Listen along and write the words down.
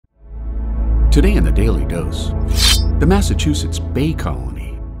Today in the Daily Dose, the Massachusetts Bay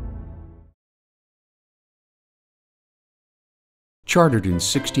Colony. Chartered in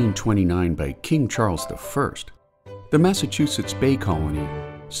 1629 by King Charles I, the Massachusetts Bay Colony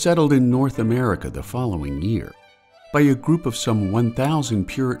settled in North America the following year by a group of some 1,000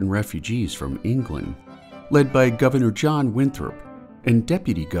 Puritan refugees from England, led by Governor John Winthrop and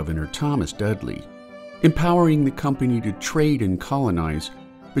Deputy Governor Thomas Dudley, empowering the company to trade and colonize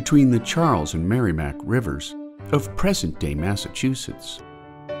between the Charles and Merrimack rivers of present-day Massachusetts.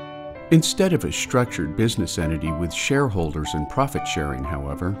 Instead of a structured business entity with shareholders and profit-sharing,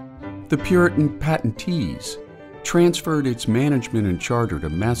 however, the Puritan patentees transferred its management and charter to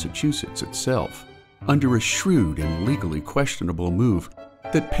Massachusetts itself under a shrewd and legally questionable move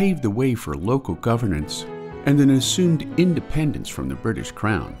that paved the way for local governance and an assumed independence from the British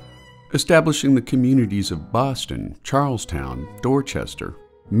Crown, establishing the communities of Boston, Charlestown, Dorchester,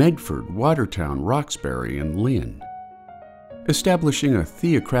 Medford, Watertown, Roxbury, and Lynn. Establishing a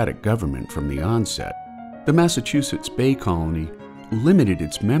theocratic government from the onset, the Massachusetts Bay Colony limited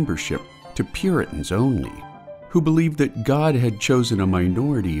its membership to Puritans only, who believed that God had chosen a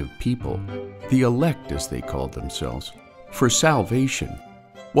minority of people, the elect as they called themselves, for salvation,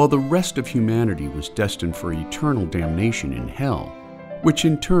 while the rest of humanity was destined for eternal damnation in hell, which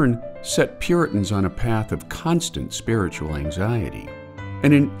in turn set Puritans on a path of constant spiritual anxiety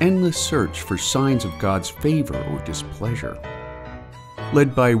and an endless search for signs of God's favor or displeasure.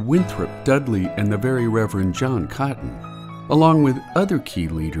 Led by Winthrop, Dudley, and the Very Reverend John Cotton, along with other key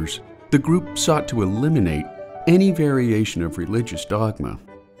leaders, the group sought to eliminate any variation of religious dogma,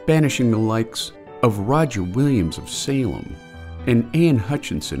 banishing the likes of Roger Williams of Salem and Anne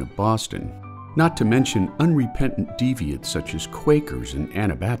Hutchinson of Boston, not to mention unrepentant deviants such as Quakers and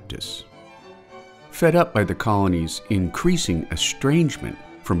Anabaptists. Fed up by the colony's increasing estrangement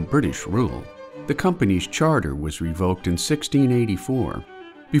from British rule, the company's charter was revoked in 1684,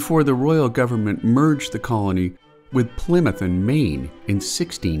 before the royal government merged the colony with Plymouth and Maine in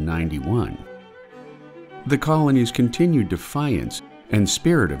 1691. The colony's continued defiance and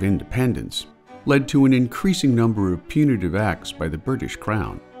spirit of independence led to an increasing number of punitive acts by the British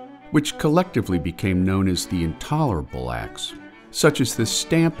Crown, which collectively became known as the Intolerable Acts, such as the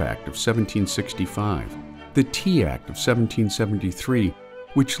Stamp Act of 1765, the Tea Act of 1773,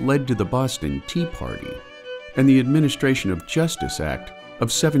 which led to the Boston Tea Party, and the Administration of Justice Act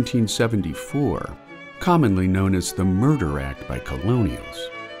of 1774, commonly known as the Murder Act by colonials.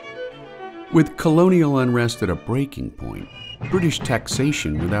 With colonial unrest at a breaking point, British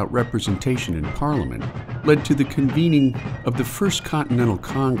taxation without representation in Parliament led to the convening of the First Continental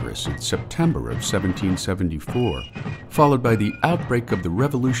Congress in September of 1774, followed by the outbreak of the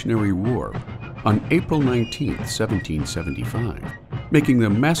Revolutionary War on April 19, 1775, making the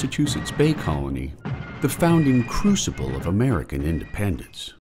Massachusetts Bay Colony the founding crucible of American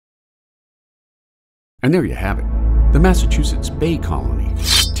independence. And there you have it, the Massachusetts Bay Colony,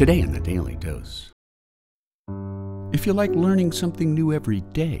 today in the Daily Dose. If you like learning something new every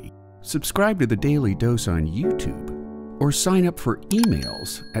day, subscribe to the Daily Dose on YouTube or sign up for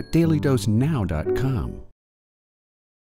emails at dailydosenow.com.